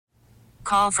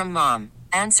Call from mom.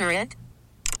 Answer it.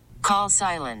 Call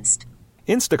silenced.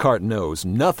 Instacart knows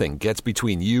nothing gets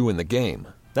between you and the game.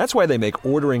 That's why they make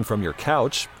ordering from your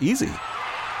couch easy.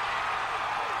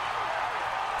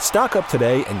 Stock up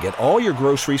today and get all your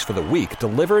groceries for the week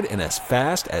delivered in as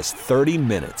fast as 30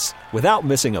 minutes without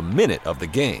missing a minute of the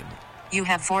game. You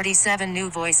have 47 new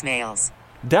voicemails.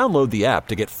 Download the app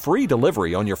to get free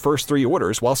delivery on your first 3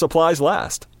 orders while supplies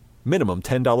last. Minimum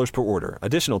 $10 per order.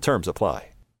 Additional terms apply.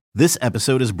 This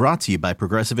episode is brought to you by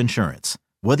Progressive Insurance.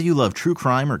 Whether you love true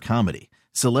crime or comedy,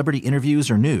 celebrity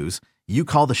interviews or news, you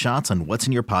call the shots on what's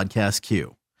in your podcast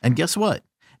queue. And guess what?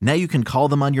 Now you can call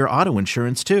them on your auto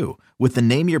insurance too with the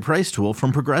Name Your Price tool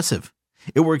from Progressive.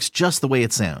 It works just the way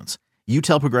it sounds. You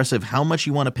tell Progressive how much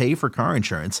you want to pay for car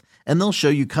insurance, and they'll show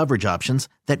you coverage options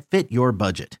that fit your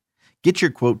budget. Get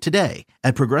your quote today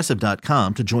at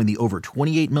Progressive.com to join the over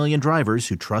 28 million drivers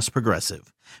who trust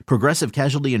Progressive. Progressive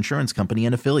Casualty Insurance Company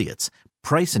and Affiliates.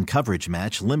 Price and coverage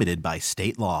match limited by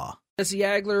state law. Jesse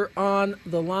Agler on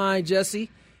the line. Jesse,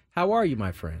 how are you,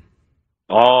 my friend?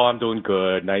 Oh, I'm doing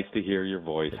good. Nice to hear your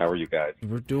voice. How are you guys?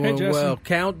 We're doing well.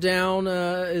 Countdown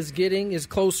is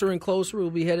closer and closer.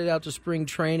 We'll be headed out to spring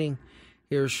training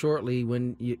here shortly.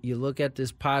 When you look at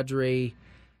this Padre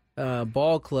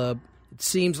ball club, it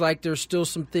seems like there's still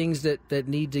some things that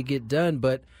need to get done,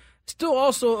 but still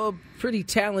also a pretty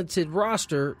talented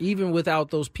roster, even without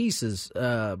those pieces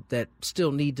that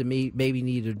still need to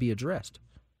be addressed.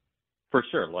 For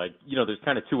sure. Like, there's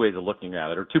kind of two ways of looking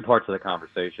at it, or two parts of the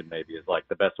conversation maybe is like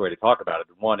the best way to talk about it.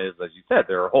 One is, as you said,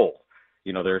 there are holes.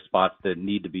 There are spots that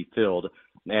need to be filled.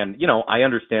 And, I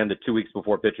understand that 2 weeks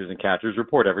before pitchers and catchers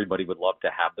report, everybody would love to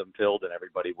have them filled and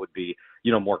everybody would be,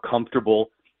 more comfortable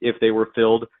if they were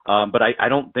filled. But I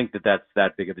don't think that that's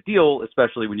that big of a deal,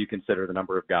 especially when you consider the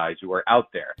number of guys who are out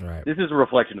there. Right. This is a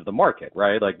reflection of the market,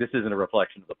 right? Like, this isn't a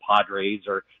reflection of the Padres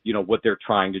or, what they're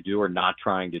trying to do or not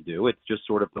trying to do. It's just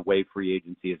sort of the way free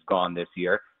agency has gone this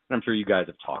year. And I'm sure you guys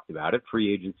have talked about it.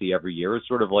 Free agency every year is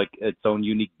sort of like its own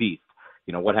unique beast.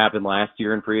 What happened last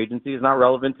year in free agency is not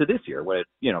relevant to this year when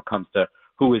it, comes to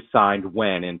who is signed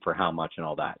when and for how much and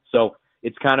all that. So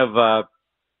it's kind of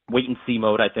wait and see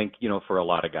mode, I think, for a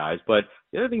lot of guys. But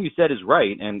the other thing you said is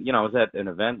right. And, I was at an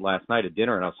event last night at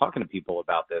dinner and I was talking to people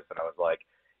about this and I was like,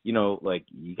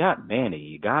 you got Manny,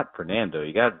 you got Fernando,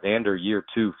 you got Xander year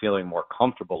 2 feeling more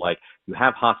comfortable. Like, you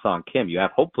have Ha-Seong Kim, you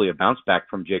have hopefully a bounce back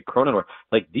from Jake Cronenworth.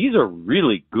 Like, these are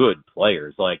really good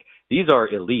players. Like, these are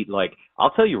elite. Like,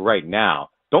 I'll tell you right now,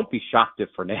 don't be shocked if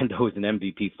Fernando is an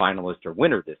MVP finalist or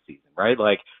winner this season, right?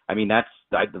 Like, I mean, that's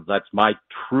my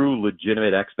true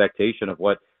legitimate expectation of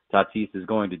what Tatis is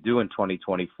going to do in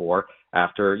 2024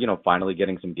 after, finally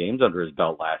getting some games under his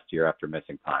belt last year after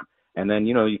missing time. And then,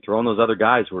 you throw in those other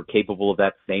guys who are capable of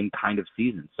that same kind of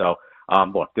season. So,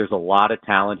 look, there's a lot of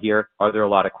talent here. Are there a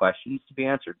lot of questions to be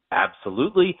answered?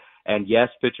 Absolutely. And yes,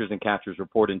 pitchers and catchers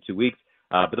report in 2 weeks.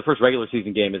 But the first regular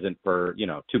season game isn't for,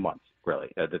 2 months, really,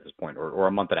 at this point, or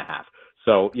a month and a half.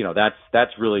 So,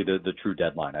 that's really the true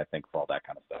deadline, I think, for all that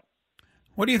kind of stuff.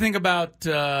 What do you think about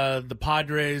the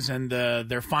Padres and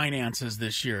their finances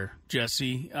this year,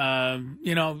 Jesse?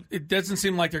 It doesn't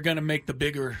seem like they're going to make the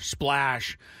bigger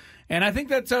splash. And I think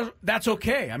that's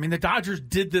okay. I mean, the Dodgers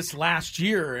did this last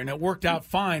year, and it worked out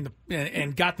fine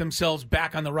and got themselves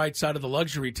back on the right side of the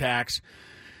luxury tax.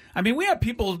 I mean, we have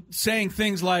people saying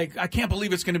things like, I can't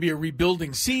believe it's going to be a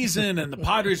rebuilding season, and the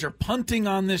Padres are punting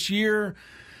on this year.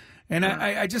 And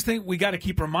I just think we got to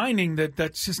keep reminding that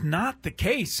that's just not the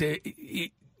case.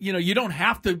 You don't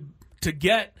have to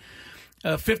get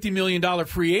a $50 million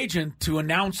free agent to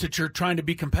announce that you're trying to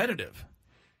be competitive.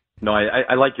 No,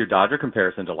 I like your Dodger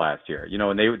comparison to last year.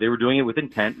 And they were doing it with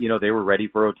intent. They were ready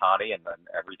for Ohtani and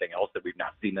everything else that we've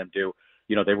not seen them do.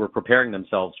 They were preparing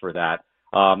themselves for that.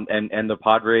 And the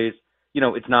Padres,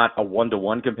 it's not a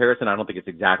one-to-one comparison. I don't think it's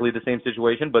exactly the same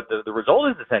situation, but the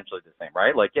result is essentially the same,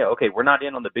 right? Like, yeah, okay, we're not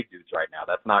in on the big dudes right now.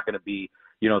 That's not going to be,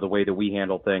 the way that we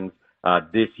handle things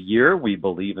this year. We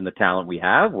believe in the talent we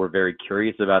have. We're very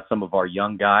curious about some of our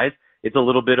young guys. It's a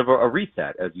little bit of a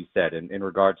reset, as you said, in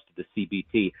regards to the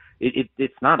CBT.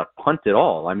 It's not a punt at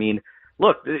all. I mean,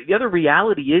 look, the other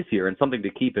reality is here, and something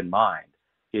to keep in mind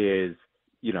is,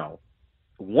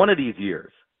 one of these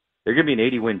years, there's going to be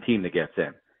an 80-win team that gets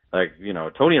in. Like,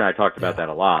 Tony and I talked about that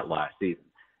a lot last season.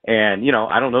 And,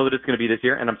 I don't know that it's going to be this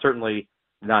year, and I'm certainly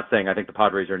not saying I think the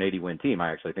Padres are an 80-win team.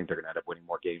 I actually think they're going to end up winning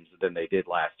more games than they did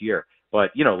last year. But,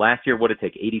 last year, what did it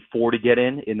take? 84 to get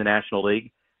in the National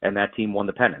League, and that team won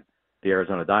the pennant, the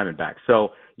Arizona Diamondbacks.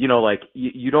 So,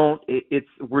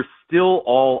 we're still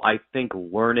all, I think,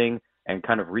 learning and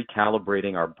kind of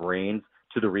recalibrating our brains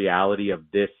to the reality of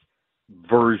this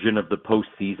version of the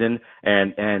postseason,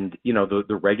 and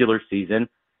the regular season.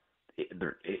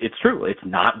 It's true. It's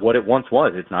not what it once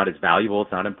was. It's not as valuable.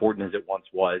 It's not important as it once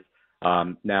was.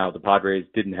 Now, the Padres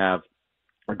didn't have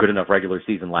a good enough regular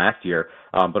season last year,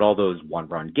 but all those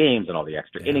one-run games and all the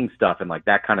extra inning stuff and like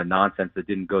that kind of nonsense that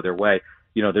didn't go their way,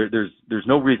 there's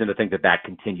no reason to think that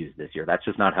continues this year. That's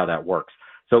just not how that works.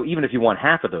 So even if you won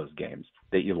half of those games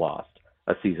that you lost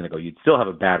a season ago, you'd still have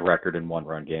a bad record in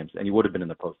one-run games, and you would have been in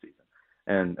the postseason.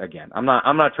 And again, I'm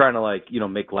not trying to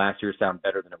make last year sound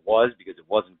better than it was, because it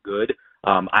wasn't good.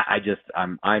 I'm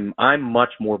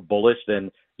much more bullish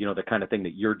than the kind of thing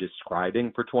that you're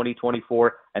describing for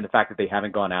 2024, and the fact that they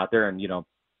haven't gone out there and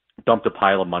dumped a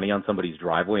pile of money on somebody's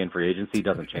driveway in free agency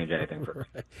doesn't change anything for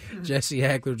me. Jesse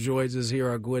Agler joins us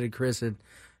here on Gwynn and Chris. And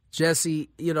Jesse,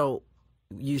 the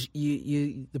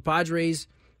Padres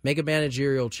make a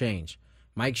managerial change.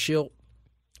 Mike Schilt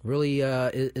really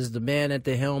is the man at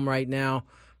the helm right now.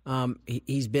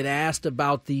 He's been asked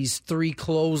about these three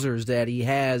closers that he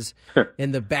has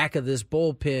in the back of this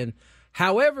bullpen.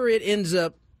 However it ends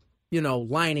up,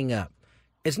 lining up,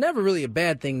 it's never really a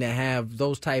bad thing to have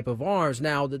those type of arms.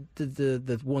 Now,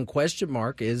 the one question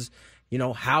mark is,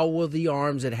 how will the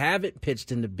arms that haven't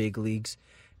pitched in the big leagues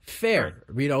fare?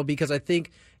 Right. Because I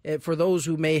think for those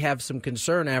who may have some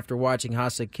concern after watching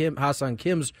Ha-Seong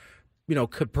Kim's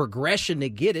progression to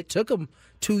get it, took him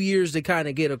 2 years to kind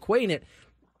of get acquainted.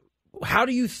 How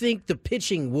do you think the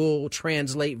pitching will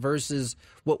translate versus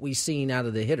what we've seen out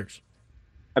of the hitters?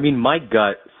 I mean, my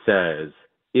gut says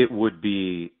it would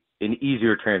be an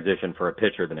easier transition for a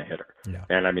pitcher than a hitter. Yeah.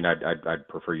 And I mean, I'd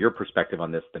prefer your perspective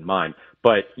on this than mine.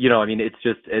 But, it's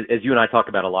just, as you and I talk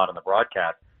about a lot on the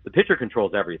broadcast, the pitcher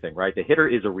controls everything, right? The hitter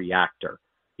is a reactor.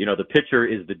 The pitcher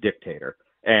is the dictator.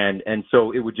 And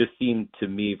so it would just seem to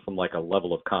me, from like a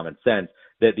level of common sense,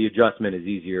 that the adjustment is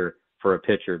easier for a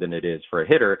pitcher than it is for a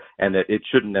hitter, and that it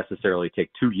shouldn't necessarily take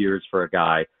 2 years for a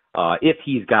guy if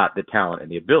he's got the talent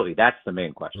and the ability. That's the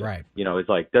main question. Right. It's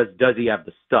like, does he have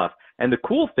the stuff? And the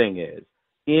cool thing is,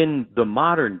 in the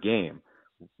modern game,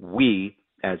 we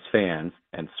as fans,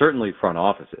 and certainly front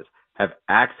offices, have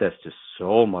access to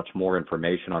so much more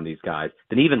information on these guys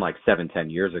than even like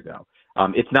 7-10 years ago.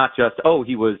 It's not just,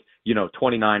 he was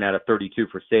 29 out of 32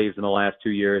 for saves in the last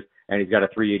 2 years, and he's got a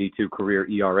 3.82 career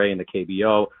ERA in the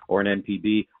KBO or an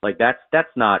NPB. Like that's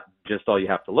not just all you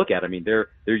have to look at. I mean, they're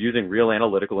using real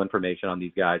analytical information on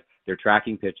these guys. They're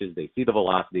tracking pitches. They see the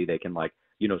velocity. They can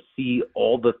see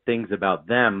all the things about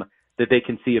them that they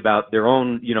can see about their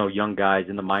own, young guys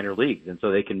in the minor leagues. And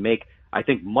so they can make, I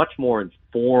think, much more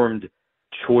informed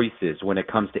choices when it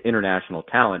comes to international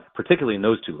talent, particularly in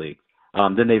those two leagues,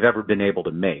 than they've ever been able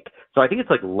to make. So I think it's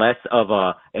like less of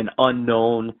an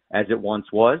unknown as it once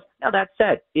was. Now, that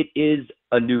said, it is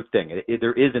a new thing.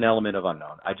 There is an element of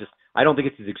unknown. I don't think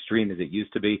it's as extreme as it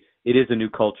used to be. It is a new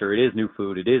culture. It is new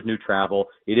food. It is new travel.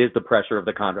 It is the pressure of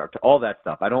the contract, all that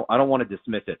stuff. I don't want to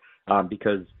dismiss it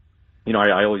because,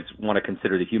 I always want to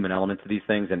consider the human element to these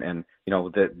things. And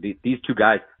these two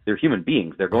guys, they're human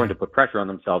beings. They're going to put pressure on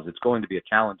themselves. It's going to be a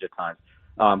challenge at times.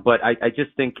 But I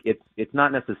just think it's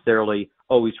not necessarily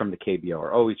always from the KBO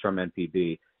or always from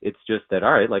NPB. It's just that,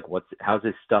 all right, like how's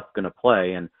this stuff going to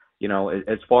play? And,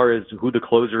 as far as who the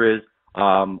closer is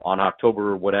on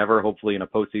October or whatever, hopefully in a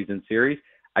postseason series,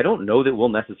 I don't know that we'll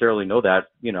necessarily know that,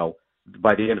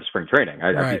 by the end of spring training.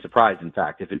 I'd be surprised, in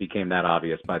fact, if it became that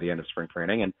obvious by the end of spring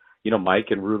training. And, Mike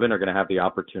and Ruben are going to have the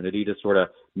opportunity to sort of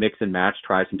mix and match,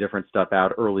 try some different stuff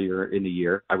out earlier in the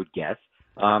year, I would guess.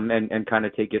 And kind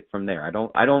of take it from there.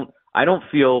 I don't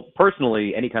feel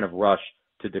personally any kind of rush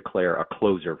to declare a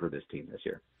closer for this team this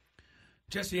year.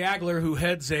 Jesse Agler, who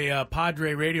heads a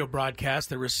Padre radio broadcast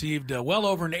that received well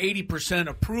over an 80%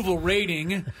 approval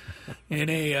rating in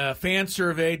a fan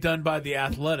survey done by The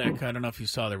Athletic. I don't know if you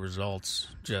saw the results,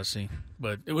 Jesse,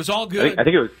 but it was all good. I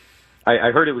think it was.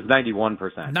 I heard it was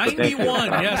 91%.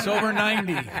 91, yes, over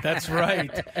 90. That's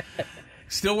right.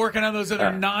 Still working on those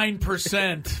other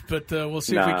 9%, but we'll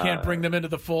see if we can't bring them into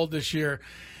the fold this year.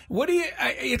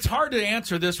 It's hard to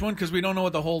answer this one because we don't know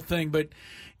what the whole thing, but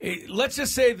let's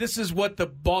just say this is what the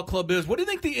ball club is. What do you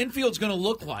think the infield's going to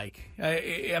look like?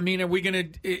 I mean,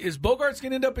 is Bogarts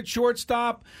going to end up at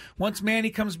shortstop once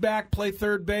Manny comes back, play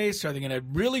third base? Are they going to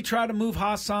really try to move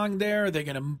Ha-Seong there? Are they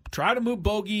going to try to move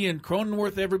Bogey and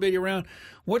Cronenworth, everybody around?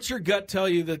 What's your gut tell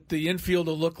you that the infield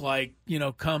will look like,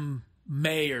 come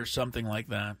May or something like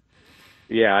that?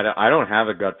 Yeah, I don't have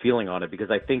a gut feeling on it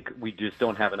because I think we just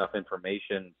don't have enough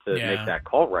information to make that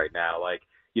call right now.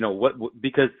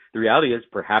 Because the reality is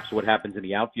perhaps what happens in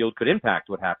the outfield could impact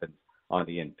what happens on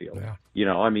the infield. Yeah.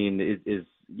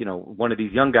 one of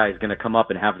these young guys going to come up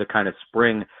and have the kind of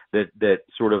spring that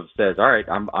sort of says, all right,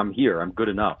 I'm here, I'm good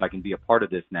enough, I can be a part of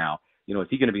this now. Is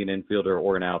he going to be an infielder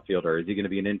or an outfielder? Is he going to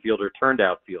be an infielder turned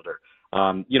outfielder?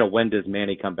 When does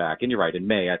Manny come back? And you're right, in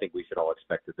May, I think we should all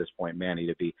expect at this point Manny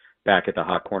to be back at the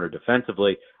hot corner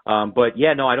defensively. But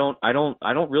yeah, no, I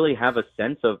don't really have a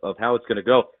sense of how it's going to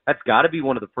go. That's got to be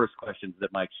one of the first questions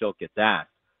that Mike Shildt gets asked,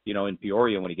 in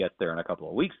Peoria when he gets there in a couple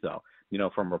of weeks, though.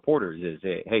 From reporters is,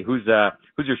 hey, who's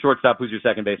your shortstop, who's your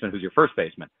second baseman, who's your first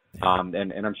baseman?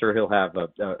 And I'm sure he'll have a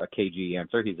KG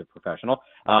answer. He's a professional,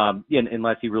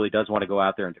 unless he really does want to go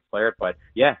out there and declare it. But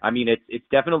yeah, I mean, it's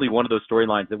definitely one of those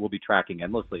storylines that we'll be tracking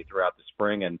endlessly throughout the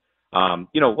spring. And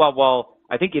while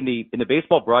I think in the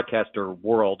baseball broadcaster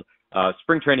world,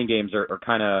 spring training games are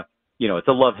kind of, it's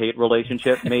a love-hate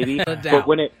relationship maybe. but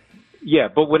when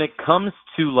it comes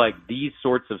to like these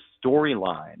sorts of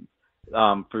storylines,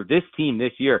 for this team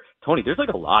this year, Tony, there's like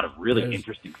a lot of really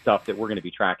interesting stuff that we're going to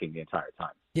be tracking the entire time.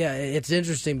 Yeah, it's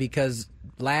interesting because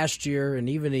last year and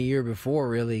even a year before,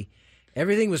 really,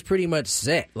 everything was pretty much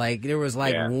set. Like there was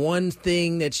one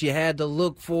thing that you had to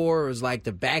look for. It was like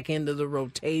the back end of the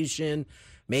rotation,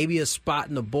 maybe a spot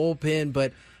in the bullpen.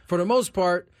 But for the most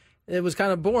part, it was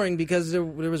kind of boring because there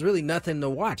was really nothing to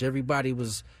watch. Everybody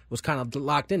was kind of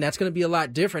locked in. That's going to be a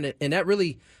lot different, and that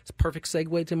really is a perfect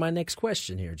segue to my next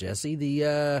question here, Jesse.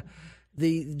 The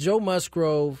Joe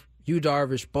Musgrove, Yu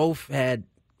Darvish both had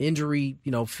injury,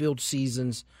 filled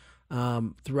seasons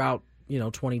throughout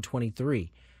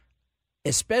 2023.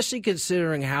 Especially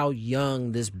considering how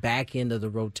young this back end of the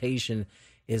rotation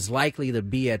is likely to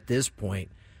be at this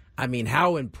point. I mean,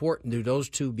 how important do those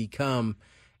two become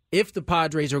if the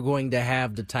Padres are going to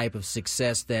have the type of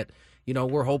success that,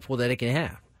 we're hopeful that it can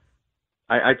have?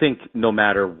 I think no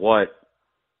matter what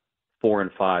 4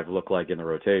 and 5 look like in the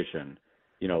rotation,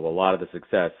 a lot of the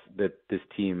success that this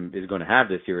team is going to have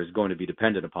this year is going to be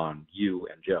dependent upon you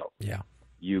and Joe. Yeah.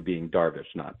 You being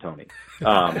Darvish, not Tony.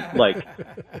 The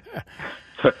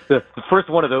first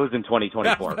one of those in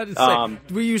 2024.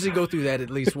 We usually go through that at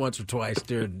least once or twice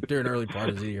during early part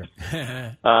of the year.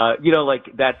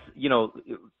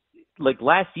 Like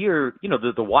last year,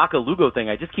 the Waka Lugo thing,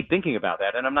 I just keep thinking about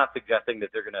that. And I'm not suggesting that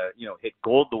they're going to, hit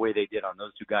gold the way they did on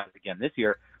those two guys again this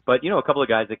year. But, a couple of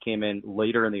guys that came in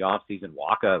later in the offseason,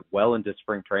 Waka well into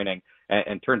spring training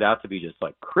and turned out to be just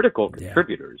like critical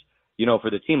contributors, for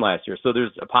the team last year. So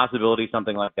there's a possibility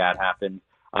something like that happens.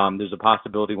 There's a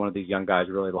possibility one of these young guys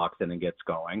really locks in and gets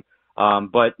going.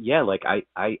 But yeah,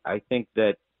 I think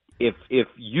that if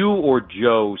you or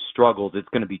Joe struggles, it's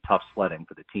going to be tough sledding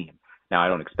for the team. Now, I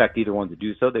don't expect either one to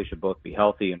do so. They should both be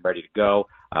healthy and ready to go.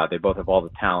 They both have all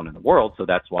the talent in the world, so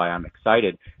that's why I'm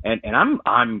excited. And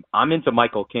I'm into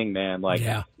Michael King, man.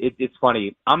 It's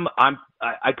funny.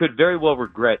 I could very well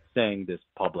regret saying this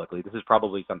publicly. This is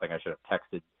probably something I should have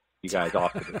texted you guys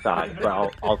off to the side,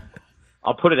 but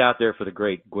I'll put it out there for the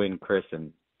great Gwynn, Chris,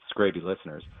 and Scraby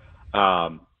listeners.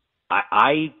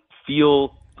 I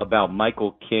feel about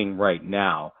Michael King right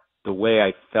now the way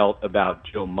I felt about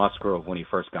Joe Musgrove when he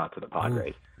first got to the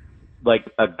Padres. Like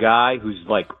a guy who's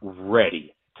like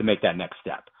ready to make that next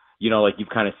step. You've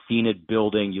kind of seen it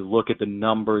building. You look at the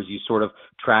numbers, you sort of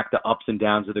track the ups and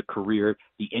downs of the career,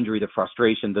 the injury, the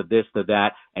frustration, the this, the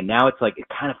that. And now it's like, it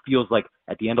kind of feels like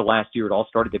at the end of last year, it all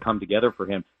started to come together for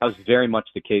him. That was very much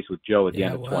the case with Joe at the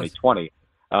end of 2020.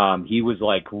 He was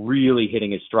like really hitting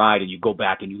his stride, and you go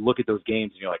back and you look at those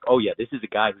games and you're like, oh yeah, this is a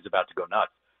guy who's about to go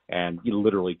nuts. And he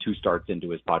literally 2 starts into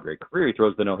his Padre career, he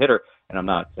throws the no-hitter. And I'm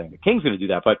not saying the King's going to do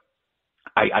that, but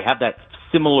I have that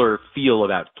similar feel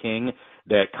about King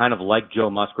that kind of like Joe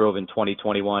Musgrove in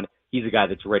 2021, he's a guy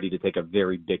that's ready to take a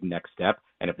very big next step.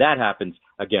 And if that happens,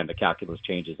 again, the calculus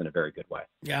changes in a very good way.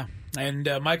 Yeah, and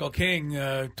Michael King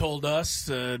told us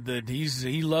that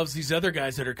he loves these other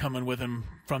guys that are coming with him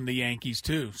from the Yankees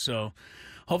too. So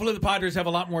hopefully the Padres have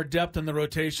a lot more depth in the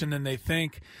rotation than they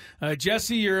think.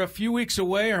 Jesse, you're a few weeks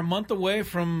away or a month away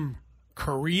from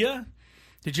Korea.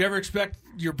 Did you ever expect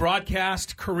your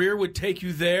broadcast career would take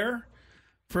you there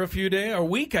for a few days? Or a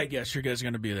week, I guess you guys are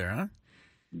going to be there, huh?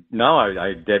 No,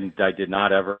 I didn't. I did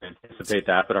not ever anticipate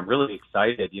that, but I'm really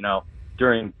excited.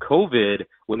 During COVID,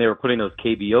 when they were putting those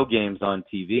KBO games on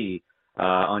TV,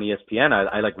 on ESPN,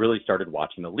 I really started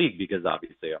watching the league because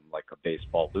obviously I'm like a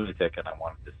baseball lunatic and I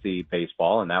wanted to see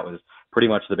baseball, and that was pretty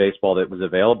much the baseball that was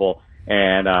available.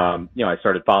 And, I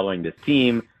started following this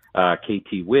team,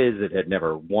 KT Wiz, that had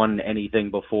never won anything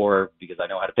before because I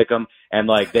know how to pick them. And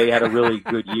they had a really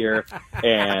good year.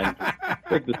 And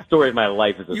the story of my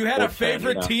life is you had a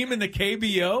favorite team in the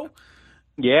KBO?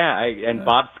 Yeah, and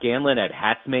Bob Scanlon had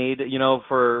hats made,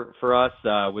 for us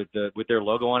with their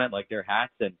logo on it, like their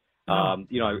hats. And And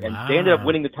they ended up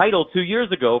winning the title 2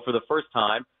 years ago for the first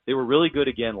time. They were really good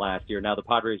again last year. Now the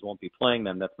Padres won't be playing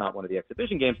them. That's not one of the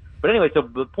exhibition games. But anyway, so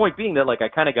the point being that I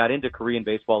kind of got into Korean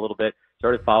baseball a little bit,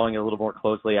 started following it a little more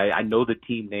closely. I know the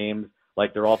team names.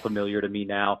 They're all familiar to me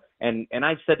now. And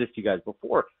I've said this to you guys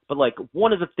before, but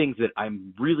one of the things that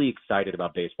I'm really excited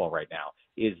about baseball right now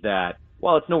is that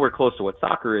while it's nowhere close to what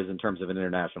soccer is in terms of an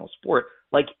international sport,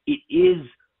 it is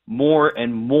more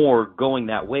and more going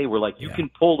that way where you can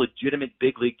pull legitimate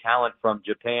big league talent from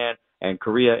Japan and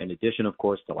Korea, in addition, of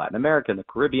course, to Latin America and the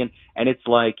Caribbean. And it's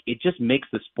it just makes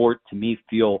the sport to me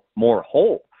feel more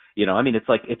whole.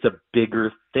 It's a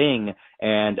bigger thing.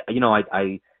 And,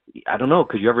 I don't know,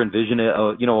 could you ever envision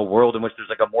a world in which there's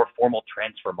a more formal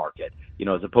transfer market,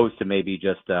 as opposed to maybe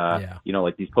just,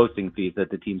 these posting fees that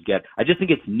the teams get. I just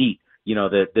think it's neat,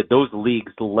 that those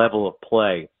leagues' level of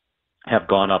play have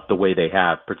gone up the way they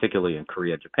have, particularly in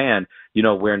Korea, Japan,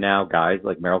 where now guys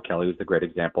like Merrill Kelly was the great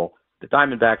example, the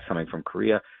Diamondbacks coming from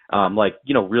Korea,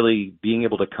 really being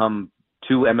able to come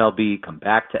to MLB, come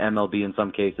back to MLB in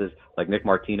some cases, like Nick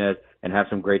Martinez, and have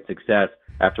some great success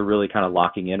after really kind of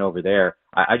locking in over there.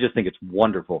 I just think it's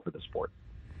wonderful for the sport.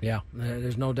 Yeah,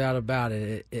 there's no doubt about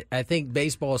it. I think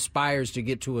baseball aspires to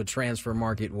get to a transfer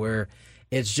market where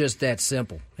it's just that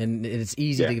simple, and it's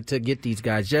easy to get these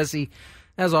guys. Jesse,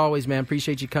 as always, man,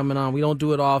 appreciate you coming on. We don't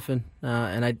do it often,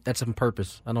 and that's on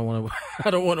purpose. I don't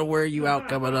want to wear you out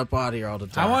coming up out here all the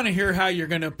time. I want to hear how you're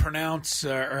going to pronounce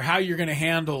or how you're going to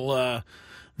handle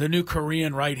the new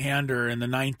Korean right-hander in the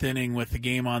ninth inning with the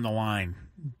game on the line.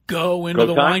 Go into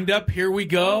the windup. Here we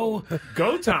go.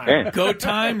 Go time. Go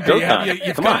time.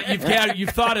 You've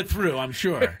thought it through, I'm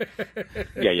sure.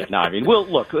 Yeah. No,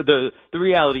 look, the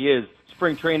reality is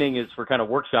spring training is for kind of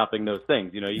workshopping those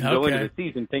things. You go into the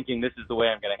season thinking this is the way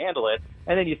I'm going to handle it,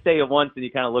 and then you say it once and you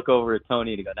kind of look over at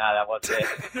Tony and you go, nah, that wasn't it.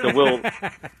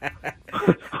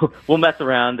 So we'll mess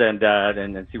around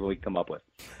and see what we come up with.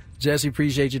 Jesse,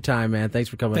 appreciate your time, man. Thanks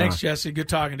for coming on. Thanks, Jesse. Good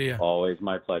talking to you. Always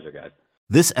my pleasure, guys.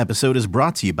 This episode is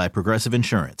brought to you by Progressive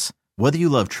Insurance. Whether you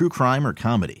love true crime or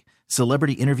comedy,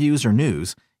 celebrity interviews or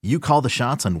news, you call the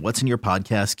shots on what's in your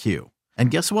podcast queue. And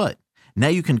guess what? Now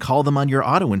you can call them on your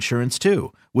auto insurance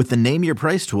too with the Name Your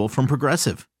Price tool from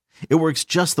Progressive. It works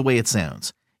just the way it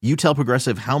sounds. You tell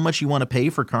Progressive how much you want to pay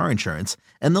for car insurance,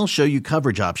 and they'll show you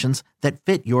coverage options that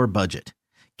fit your budget.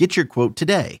 Get your quote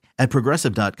today at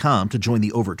Progressive.com to join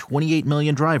the over 28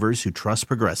 million drivers who trust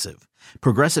Progressive.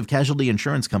 Progressive Casualty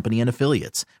Insurance Company and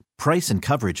Affiliates. Price and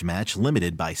coverage match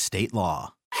limited by state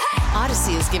law.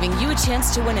 Odyssey is giving you a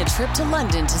chance to win a trip to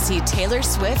London to see Taylor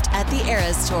Swift at the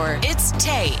Eras Tour. It's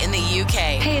Tay in the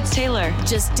UK. Hey, it's Taylor.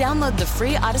 Just download the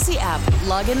free Odyssey app,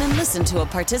 log in and listen to a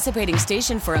participating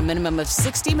station for a minimum of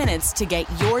 60 minutes to get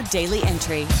your daily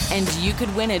entry. And you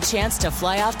could win a chance to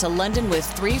fly off to London with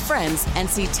 3 friends and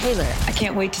see Taylor. I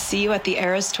can't wait to see you at the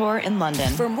Eras Tour in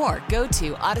London. For more, go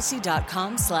to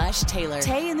odyssey.com/Taylor.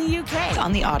 Tay in the UK. It's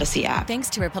on the Odyssey app. Thanks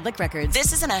to Republic Records.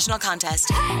 This is a national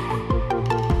contest.